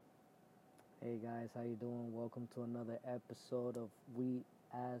Hey guys, how you doing? Welcome to another episode of We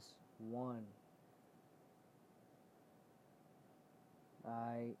as One.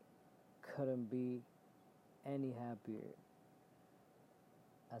 I couldn't be any happier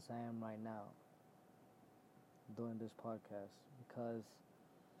as I am right now doing this podcast because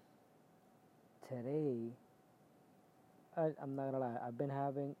today I'm not gonna lie, I've been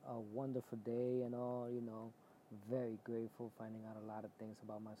having a wonderful day and all, very grateful, finding out a lot of things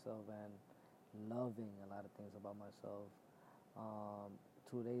about myself and loving a lot of things about myself. Um,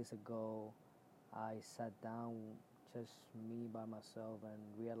 2 days ago, I sat down, just me by myself, and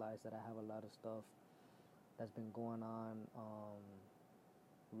realized that I have a lot of stuff that's been going on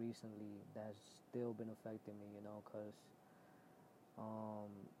recently that's still been affecting me, because um,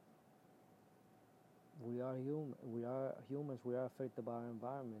 we are humans, we are affected by our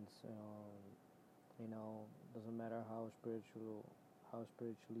environments. Doesn't matter how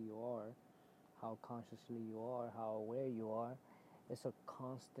spiritually you are, how consciously you are, how aware you are. It's a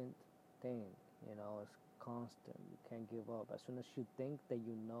constant thing. It's constant. You can't give up. As soon as you think that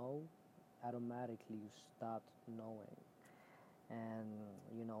you know, automatically you stop knowing. And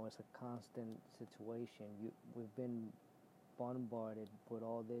it's a constant situation. We've been bombarded with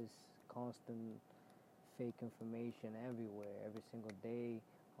all this constant fake information everywhere, every single day.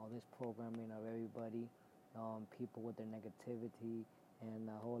 All this programming of everybody, people with their negativity, and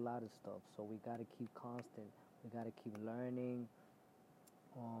a whole lot of stuff. So we gotta keep constant. We gotta keep learning,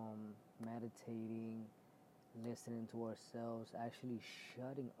 meditating, listening to ourselves, actually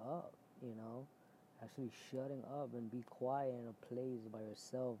shutting up. You know, actually shutting up and be quiet in a place by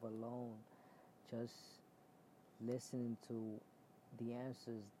yourself alone, just listening to the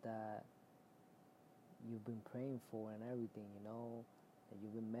answers that you've been praying for and everything, that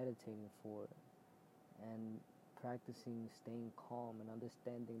you've been meditating for, and practicing staying calm and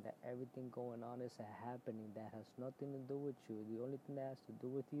understanding that everything going on is a happening that has nothing to do with you. The only thing that has to do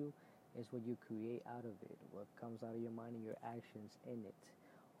with you is what you create out of it, what comes out of your mind and your actions in it,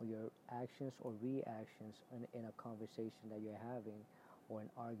 or your actions or reactions in a conversation that you're having, or an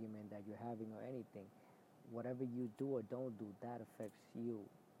argument that you're having, or anything. Whatever you do or don't do, that affects you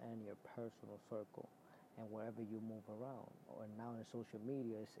and your personal circle and wherever you move around. Or now in social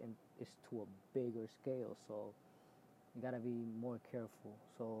media, it's to a bigger scale, so you gotta be more careful.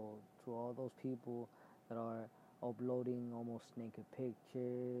 So to all those people that are uploading almost naked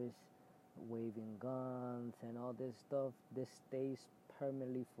pictures, waving guns, and all this stuff, this stays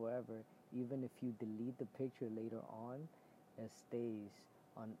permanently forever. Even if you delete the picture later on, it stays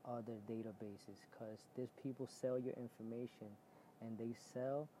on other databases because these people sell your information and they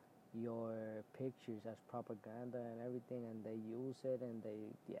sell your pictures as propaganda and everything, and they use it, and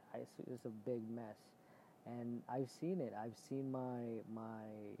it's a big mess. And I've seen it. I've seen my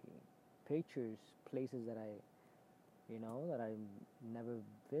pictures, places that I never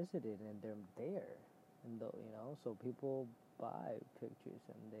visited, and they're there. And so people buy pictures,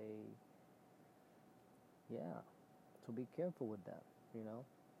 and yeah. So be careful with that. You know,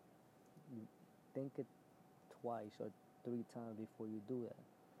 you think it twice or three times before you do that.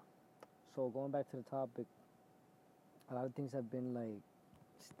 So going back to the topic, a lot of things have been like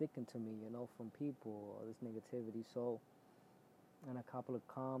sticking to me, from people, all this negativity. So, and a couple of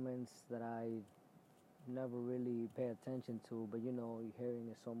comments that I never really pay attention to, but you're hearing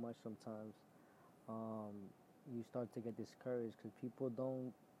it so much sometimes. Um, you start to get discouraged because people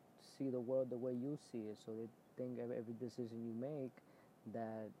don't see the world the way you see it, so they think every decision you make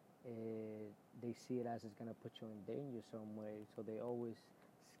that they see it as it's gonna put you in danger some way. So they always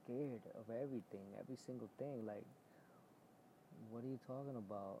scared of everything, every single thing. Like, what are you talking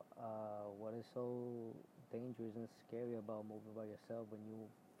about? What is so dangerous and scary about moving by yourself when you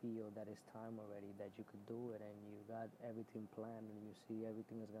feel that it's time already, that you could do it, and you got everything planned and you see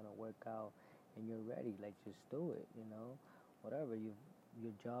everything is gonna work out and you're ready? Like, just do it. Whatever,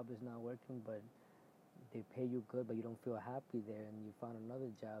 your job is not working, but they pay you good, but you don't feel happy there, and you find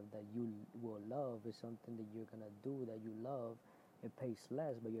another job that you will love, is something that you're gonna do that you love. It pays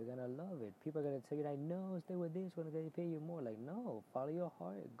less, but you're gonna love it. People are gonna tell you like, no, stay with this when they pay you more. Like, no, follow your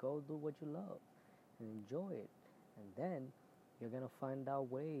heart, go do what you love, and enjoy it. And then you're gonna find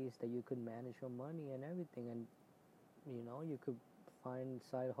out ways that you could manage your money and everything, and you could find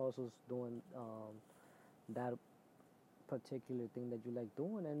side hustles doing that particular thing that you like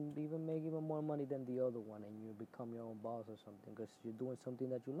doing, and even make even more money than the other one, and you become your own boss or something because you're doing something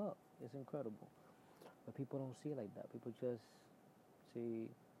that you love. It's incredible. But people don't see it like that. People just see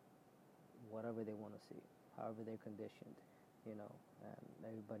whatever they want to see, however they're conditioned, and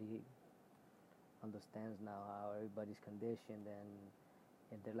everybody understands now how everybody's conditioned, and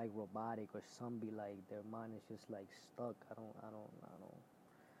and they're like robotic or zombie like. Their mind is just like stuck. I don't.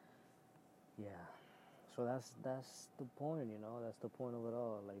 Yeah. So that's the point, you know. That's the point of it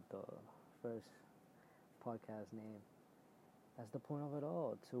all. Like the first podcast name. That's the point of it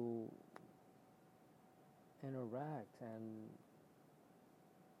all, to interact and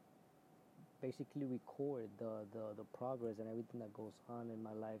basically record the progress and everything that goes on in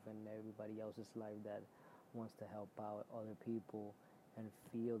my life and everybody else's life that wants to help out other people and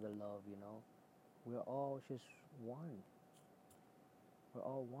feel the love, you know. We're all just one. We're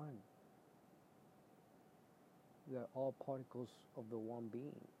all one. We are all particles of the one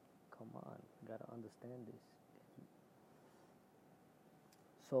being. Come on, you gotta understand this.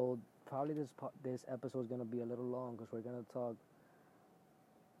 So probably this episode is gonna be a little long because we're gonna talk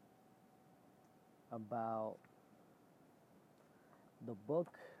about the book,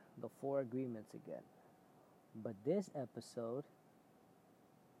 The Four Agreements again. But this episode,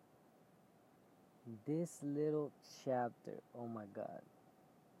 this little chapter, oh my God,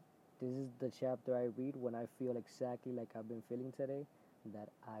 this is the chapter I read when I feel exactly like I've been feeling today. That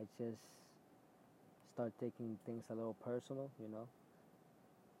I just start taking things a little personal, you know.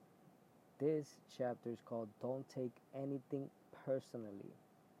 This chapter is called Don't Take Anything Personally.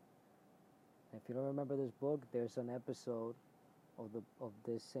 And if you don't remember this book, there's an episode of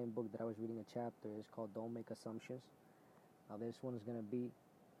this same book that I was reading, a chapter. It's called Don't Make Assumptions. Now this one is going to be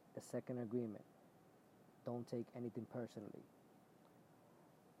the second agreement. Don't take anything personally.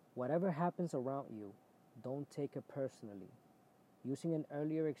 Whatever happens around you, don't take it personally. Using an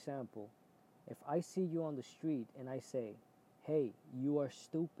earlier example, if I see you on the street and I say, hey, you are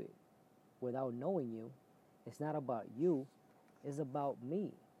stupid, without knowing you, it's not about you, it's about me.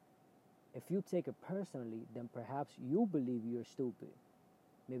 If you take it personally, then perhaps you believe you're stupid.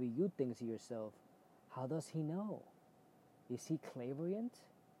 Maybe you think to yourself, how does he know? Is he clairvoyant?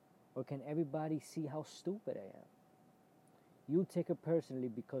 Or can everybody see how stupid I am? You take it personally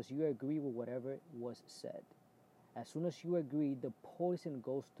because you agree with whatever was said. As soon as you agree, the poison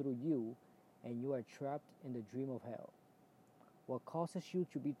goes through you and you are trapped in the dream of hell. What causes you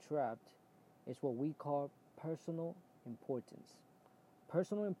to be trapped is what we call personal importance.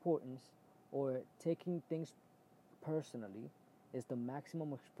 Personal importance, or taking things personally, is the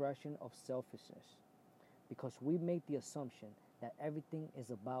maximum expression of selfishness because we make the assumption that everything is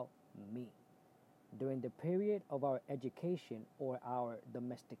about me. During the period of our education or our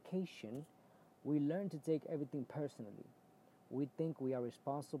domestication, we learn to take everything personally. We think we are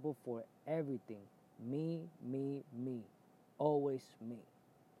responsible for everything. Me, me, me. Always me.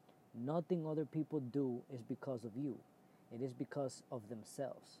 Nothing other people do is because of you. It is because of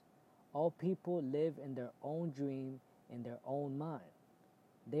themselves. All people live in their own dream, in their own mind.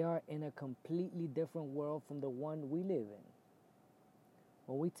 They are in a completely different world from the one we live in.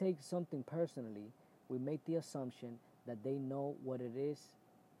 When we take something personally, we make the assumption that they know what it is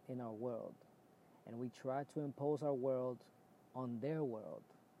in our world, and we try to impose our world on their world.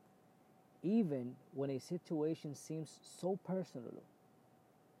 Even when a situation seems so personal,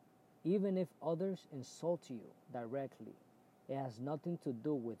 even if others insult you directly, it has nothing to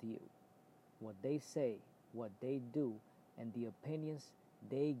do with you. What they say, what they do, and the opinions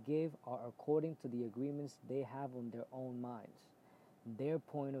they give are according to the agreements they have on their own minds. Their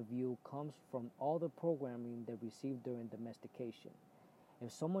point of view comes from all the programming they received during domestication.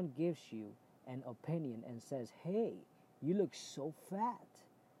 If someone gives you an opinion and says, hey, you look so fat,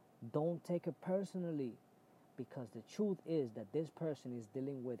 don't take it personally, because the truth is that this person is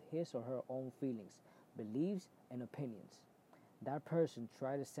dealing with his or her own feelings, beliefs, and opinions. That person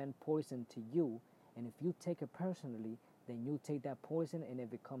tried to send poison to you, and if you take it personally, then you take that poison and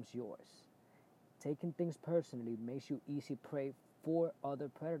it becomes yours. Taking things personally makes you easy prey for other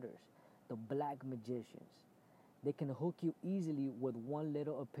predators, the black magicians. They can hook you easily with one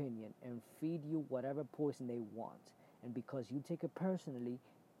little opinion and feed you whatever poison they want. And because you take it personally,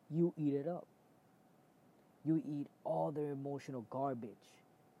 you eat it up. You eat all their emotional garbage.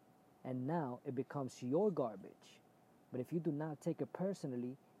 And now it becomes your garbage. But if you do not take it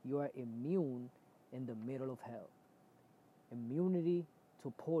personally, you are immune in the middle of hell. Immunity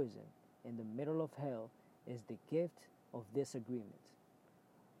to poison in the middle of hell is the gift of disagreement.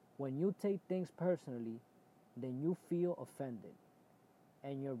 When you take things personally, then you feel offended,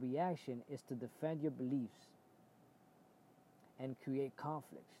 and your reaction is to defend your beliefs and create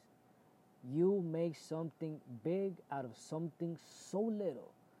conflicts. You make something big out of something so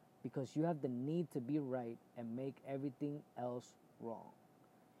little because you have the need to be right and make everything else wrong.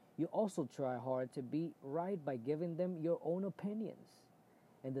 You also try hard to be right by giving them your own opinions.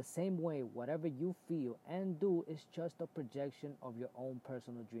 In the same way, whatever you feel and do is just a projection of your own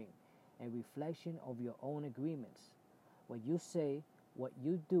personal dream, a reflection of your own agreements. What you say, what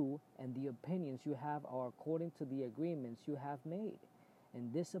you do, and the opinions you have are according to the agreements you have made.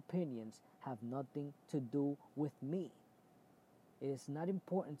 And these opinions have nothing to do with me. It is not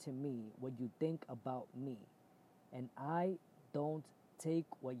important to me what you think about me. And I don't take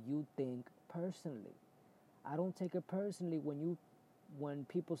what you think personally. I don't take it personally when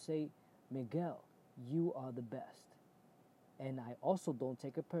people say, Miguel, you are the best. And I also don't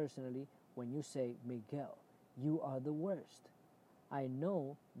take it personally when you say, Miguel, you are the worst. I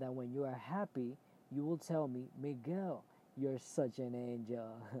know that when you are happy, you will tell me, Miguel, you're such an angel.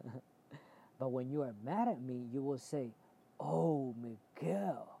 But when you are mad at me, you will say, oh,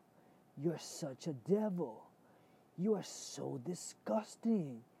 Miguel, you're such a devil. You are so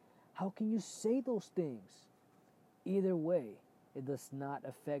disgusting. How can you say those things? Either way, it does not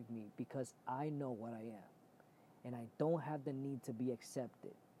affect me because I know what I am. And I don't have the need to be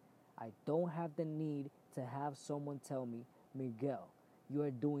accepted. I don't have the need to have someone tell me, Miguel, you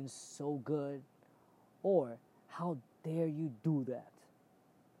are doing so good, or how dare you do that?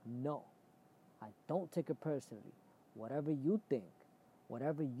 No, I don't take it personally. Whatever you think,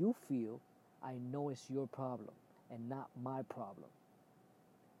 whatever you feel, I know it's your problem and not my problem.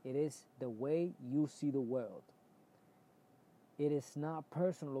 It is the way you see the world. It is not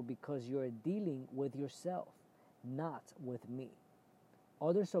personal because you are dealing with yourself, not with me.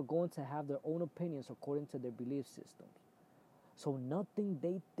 Others are going to have their own opinions according to their belief systems. So nothing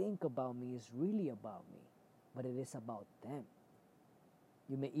they think about me is really about me, but it is about them.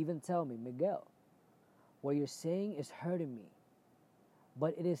 You may even tell me, Miguel, what you're saying is hurting me.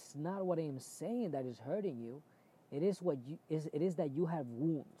 But it is not what I am saying that is hurting you. It is that you have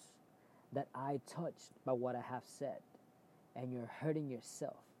wounds that I touched by what I have said, and you're hurting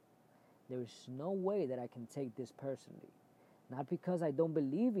yourself. There is no way that I can take this personally. Not because I don't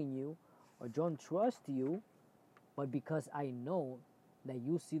believe in you or don't trust you, but because I know that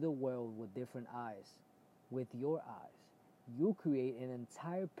you see the world with different eyes. With your eyes, you create an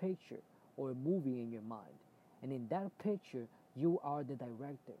entire picture or a movie in your mind. And in that picture, you are the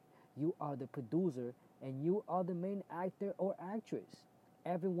director, you are the producer, and you are the main actor or actress.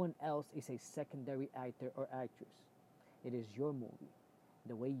 Everyone else is a secondary actor or actress. It is your movie.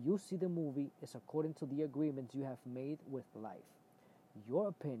 The way you see the movie is according to the agreements you have made with life. Your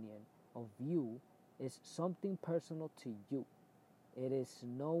opinion of you is something personal to you. It is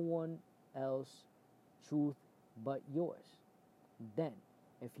no one else's truth but yours. Then,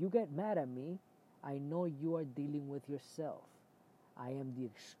 if you get mad at me, I know you are dealing with yourself. I am the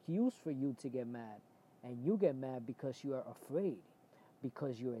excuse for you to get mad, and you get mad because you are afraid,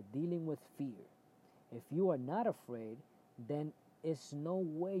 because you are dealing with fear. If you are not afraid, then it's no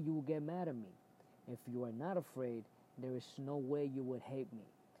way you will get mad at me. If you are not afraid, there is no way you would hate me.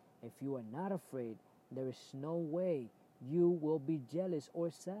 If you are not afraid, there is no way you will be jealous or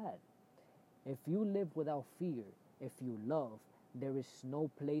sad. If you live without fear, if you love, there is no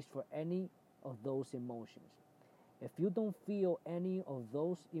place for any of those emotions. If you don't feel any of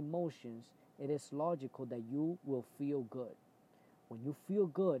those emotions, it is logical that you will feel good. When you feel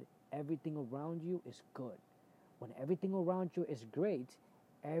good, everything around you is good. When everything around you is great,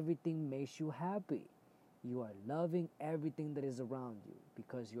 everything makes you happy. You are loving everything that is around you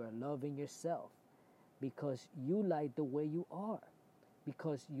because you are loving yourself, because you like the way you are,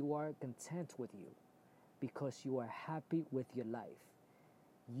 because you are content with you, because you are happy with your life.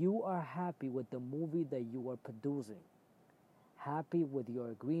 You are happy with the movie that you are producing, happy with your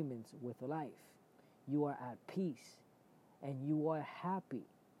agreements with life. You are at peace and you are happy.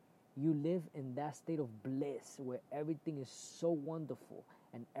 You live in that state of bliss where everything is so wonderful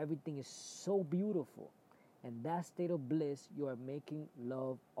and everything is so beautiful. In that state of bliss, you are making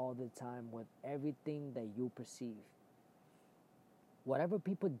love all the time with everything that you perceive. Whatever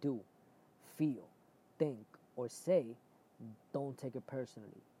people do, feel, think, or say, don't take it personally.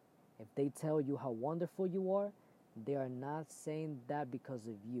 If they tell you how wonderful you are, they are not saying that because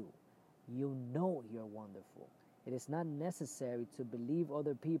of you. You know you're wonderful. It is not necessary to believe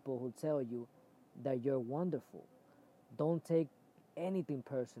other people who tell you that you're wonderful. Don't take anything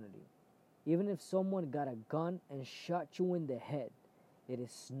personally. Even if someone got a gun and shot you in the head, it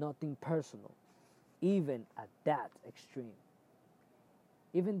is nothing personal, even at that extreme.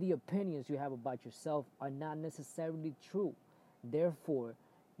 Even the opinions you have about yourself are not necessarily true. Therefore,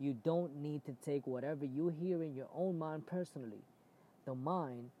 you don't need to take whatever you hear in your own mind personally. The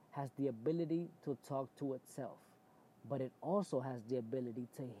mind has the ability to talk to itself, but it also has the ability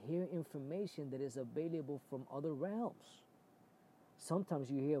to hear information that is available from other realms. Sometimes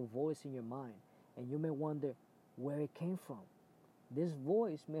you hear a voice in your mind and you may wonder where it came from. This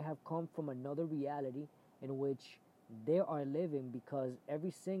voice may have come from another reality in which they are living, because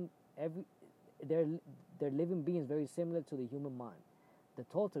every they're they're living beings very similar to the human mind. The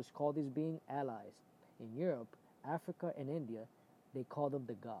Toltecs call these beings allies. In Europe, Africa, and India, they call them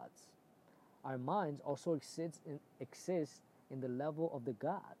the gods. Our minds also exist in the level of the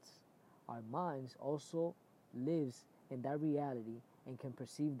gods. Our minds also lives in that reality and can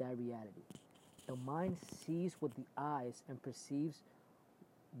perceive that reality. The mind sees with the eyes and perceives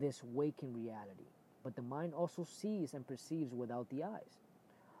this waking reality, but the mind also sees and perceives without the eyes.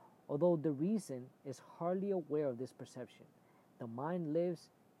 Although the reason is hardly aware of this perception, the mind lives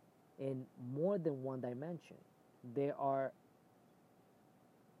in more than one dimension. There are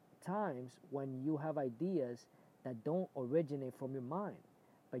times when you have ideas that don't originate from your mind,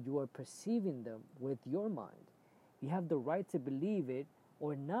 but you are perceiving them with your mind. You have the right to believe it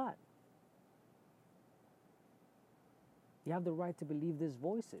or not. You have the right to believe these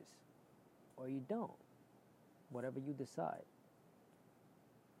voices, or you don't, whatever you decide.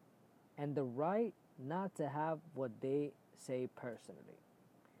 And the right not to have what they say personally.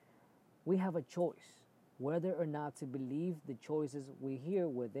 We have a choice whether or not to believe the choices we hear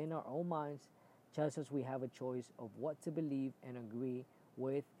within our own minds, just as we have a choice of what to believe and agree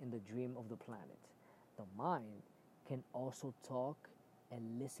with in the dream of the planet. The mind can also talk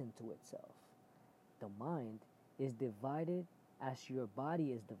and listen to itself. The mind is divided as your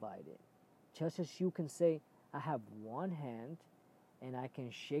body is divided. Just as you can say, I have one hand and I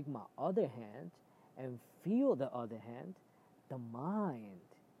can shake my other hand and feel the other hand, the mind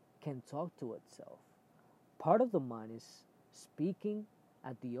can talk to itself. Part of the mind is speaking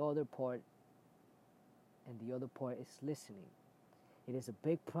at the other part, and the other part is listening. It is a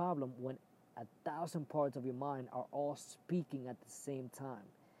big problem when 1,000 parts of your mind are all speaking at the same time.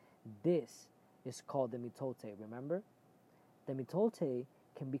 This is called the mitote, remember? The mitote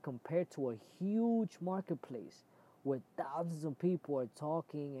can be compared to a huge marketplace where thousands of people are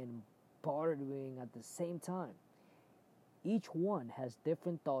talking and bartering at the same time. Each one has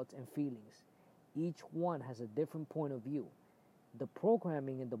different thoughts and feelings. Each one has a different point of view. The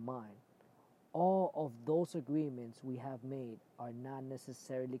programming in the mind, all of those agreements we have made are not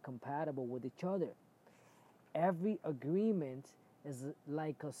necessarily compatible with each other. Every agreement is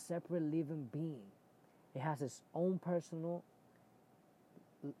like a separate living being. It has its own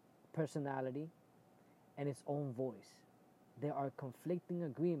personality and its own voice. There are conflicting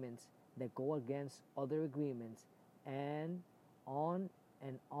agreements that go against other agreements, and on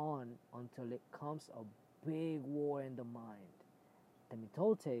until it comes a big war in the mind. The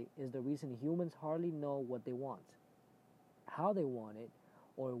mitote is the reason humans hardly know what they want, how they want it,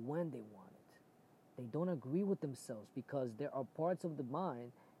 or when they want it. They don't agree with themselves because there are parts of the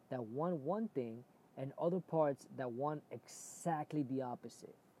mind that want one thing and other parts that want exactly the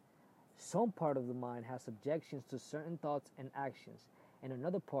opposite. Some part of the mind has objections to certain thoughts and actions, and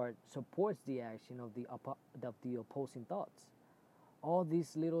another part supports the action of the opposing thoughts. All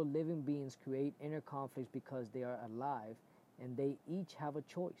these little living beings create inner conflicts because they are alive and they each have a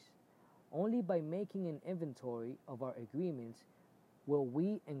choice. Only by making an inventory of our agreements will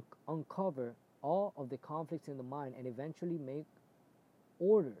we uncover all of the conflicts in the mind and eventually make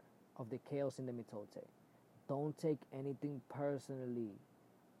order of the chaos in the mitote. Don't take anything personally,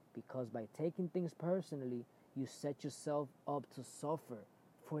 because by taking things personally, you set yourself up to suffer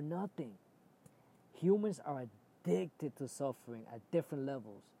for nothing. Humans are addicted to suffering at different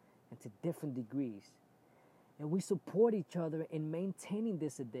levels and to different degrees, and we support each other in maintaining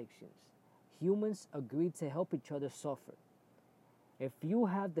these addictions. Humans agree to help each other suffer. If you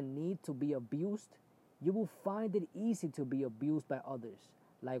have the need to be abused, you will find it easy to be abused by others.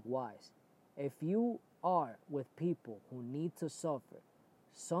 Likewise, if you are with people who need to suffer,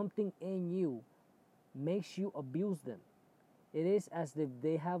 something in you makes you abuse them. It is as if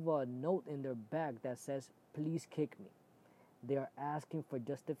they have a note in their back that says, please kick me. They are asking for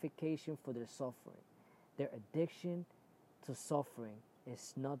justification for their suffering. Their addiction to suffering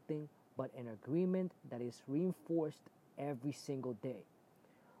is nothing but an agreement that is reinforced every single day.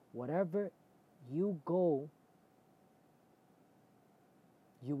 Wherever you go,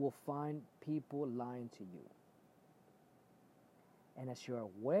 you will find people lying to you. And as your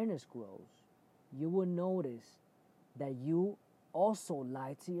awareness grows, you will notice that you also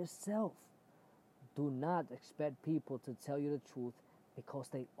lie to yourself. Do not expect people to tell you the truth because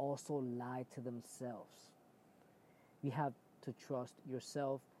they also lie to themselves. You have to trust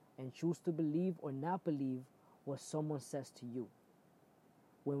yourself and choose to believe or not believe what someone says to you.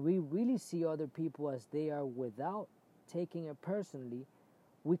 When we really see other people as they are without taking it personally,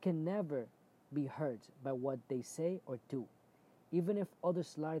 we can never be hurt by what they say or do. Even if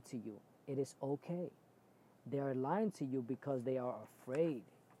others lie to you, it is okay. They are lying to you because they are afraid.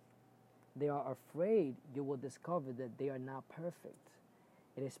 They are afraid you will discover that they are not perfect.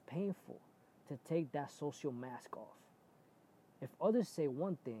 It is painful to take that social mask off. If others say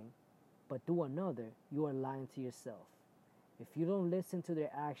one thing but do another, you are lying to yourself. If you don't listen to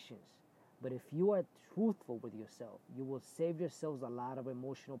their actions, but if you are truthful with yourself, you will save yourselves a lot of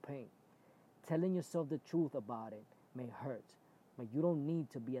emotional pain. Telling yourself the truth about it may hurt, but you don't need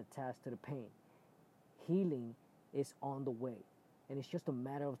to be attached to the pain. Healing is on the way, and it's just a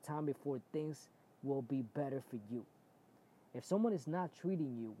matter of time before things will be better for you. If someone is not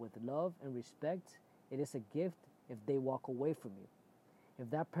treating you with love and respect, it is a gift if they walk away from you. If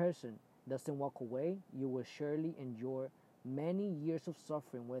that person doesn't walk away, you will surely endure many years of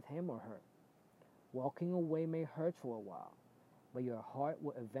suffering with him or her. Walking away may hurt for a while, but your heart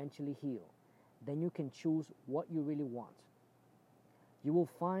will eventually heal. Then you can choose what you really want. You will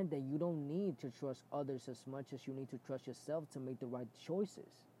find that you don't need to trust others as much as you need to trust yourself to make the right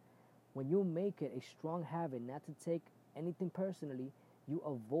choices. When you make it a strong habit not to take anything personally, you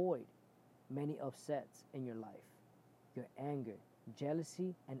avoid many upsets in your life. Your anger,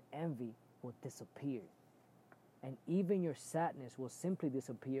 jealousy, and envy will disappear. And even your sadness will simply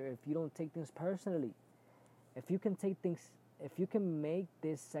disappear if you don't take things personally. If you can take things, if you can make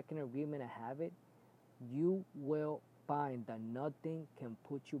this second agreement a habit, you will find that nothing can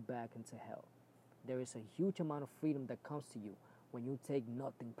put you back into hell. There is a huge amount of freedom that comes to you when you take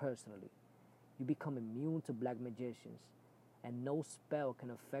nothing personally. You become immune to black magicians, and no spell can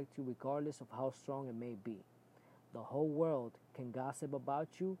affect you regardless of how strong it may be. The whole world can gossip about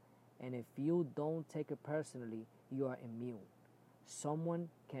you, and if you don't take it personally, you are immune. Someone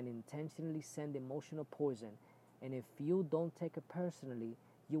can intentionally send emotional poison, and if you don't take it personally,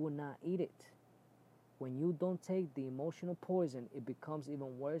 you will not eat it. When you don't take the emotional poison, it becomes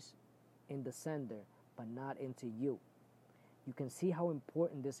even worse in the sender, but not into you. You can see how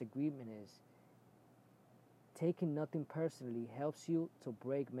important this agreement is. Taking nothing personally helps you to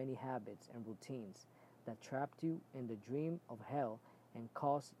break many habits and routines that trapped you in the dream of hell and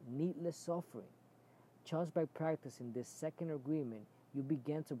caused needless suffering. Just by practicing this second agreement, you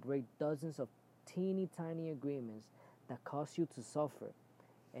begin to break dozens of teeny tiny agreements that cause you to suffer.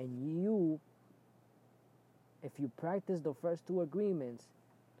 And if you practice the first two agreements,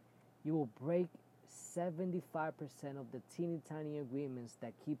 you will break 75% of the teeny tiny agreements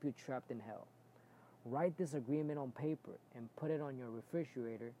that keep you trapped in hell. Write this agreement on paper and put it on your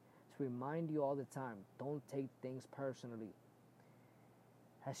refrigerator to remind you all the time, don't take things personally.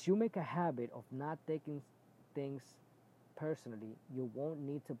 As you make a habit of not taking things personally, you won't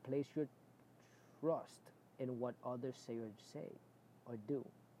need to place your trust in what others say or do.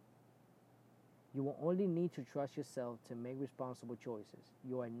 You will only need to trust yourself to make responsible choices.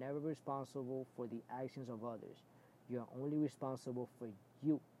 You are never responsible for the actions of others. You are only responsible for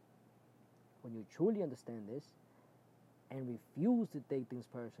you. When you truly understand this and refuse to take things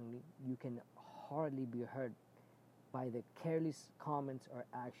personally, you can hardly be hurt by the careless comments or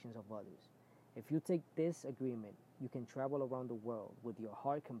actions of others. If you take this agreement, you can travel around the world with your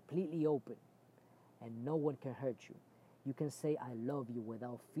heart completely open and no one can hurt you. You can say I love you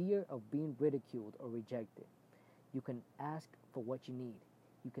without fear of being ridiculed or rejected. You can ask for what you need.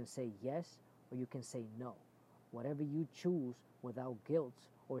 You can say yes or you can say no. Whatever you choose without guilt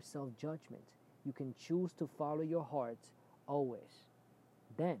or self-judgment. You can choose to follow your heart always.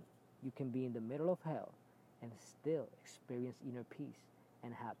 Then you can be in the middle of hell and still experience inner peace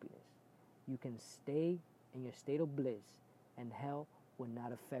and happiness. You can stay in your state of bliss and hell will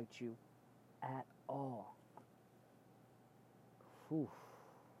not affect you at all. Whew.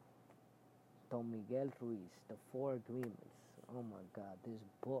 Don Miguel Ruiz, The Four Agreements. Oh my God, this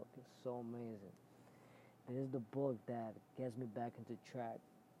book is so amazing. This is the book that gets me back into track.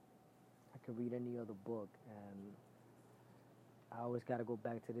 I could read any other book, and I always got to go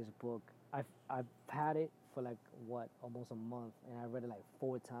back to this book. I've had it for almost a month, and I read it like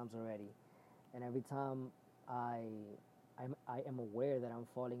 4 times already. And every time I am aware that I'm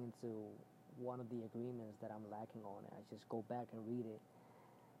falling into one of the agreements that I'm lacking on, and I just go back and read it.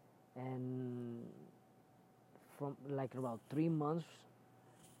 And from like about 3 months,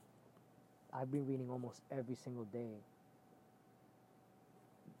 I've been reading almost every single day.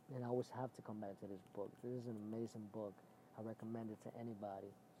 And I always have to come back to this book. This is an amazing book. I recommend it to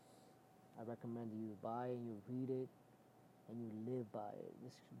anybody. I recommend you buy and you read it and you live by it.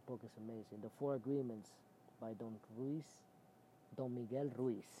 This book is amazing. The Four Agreements by Don Miguel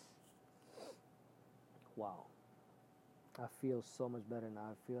Ruiz. Wow. I feel so much better now.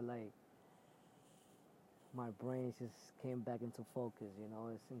 I feel like my brain just came back into focus.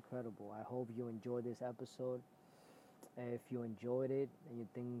 It's incredible. I hope you enjoyed this episode. If you enjoyed it and you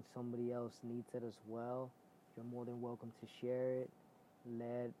think somebody else needs it as well, you're more than welcome to share it.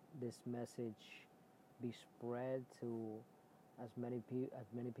 Let this message be spread to as many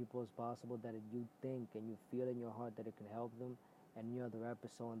people as possible that you think and you feel in your heart that it can help them. Any other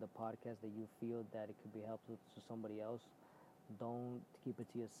episode in the podcast that you feel that it could be helpful to somebody else, don't keep it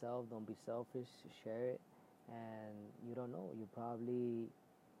to yourself. Don't be selfish. Share it, and you don't know. You probably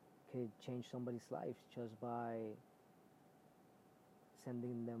could change somebody's life just by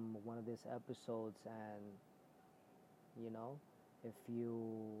sending them one of these episodes. And you know, if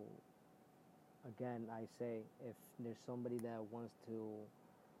you, again, I say, if there's somebody that wants to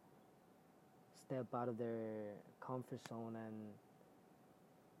step out of their comfort zone and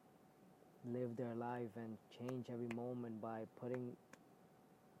live their life and change every moment by putting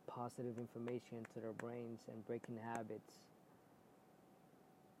positive information into their brains and breaking habits,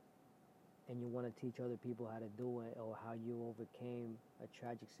 and you want to teach other people how to do it or how you overcame a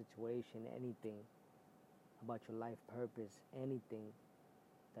tragic situation, anything about your life purpose, anything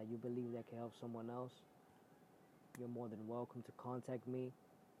that you believe that can help someone else, you're more than welcome to contact me.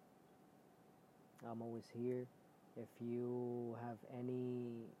 I'm always here. If you have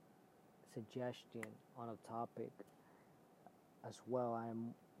any suggestion on a topic as well, I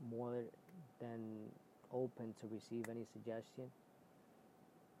am more than open to receive any suggestion.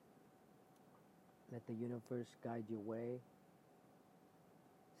 Let the universe guide your way.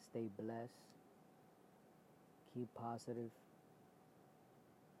 Stay blessed. Keep positive.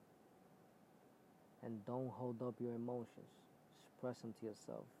 And don't hold up your emotions. Express them to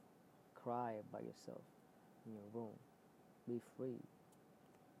yourself. Cry by yourself in your room. Be free.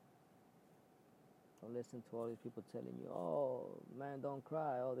 Don't listen to all these people telling you, oh, man, don't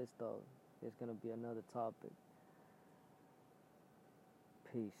cry, all this stuff. There's going to be another topic.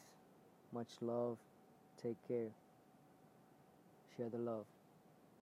 Peace. Much love. Take care. Share the love.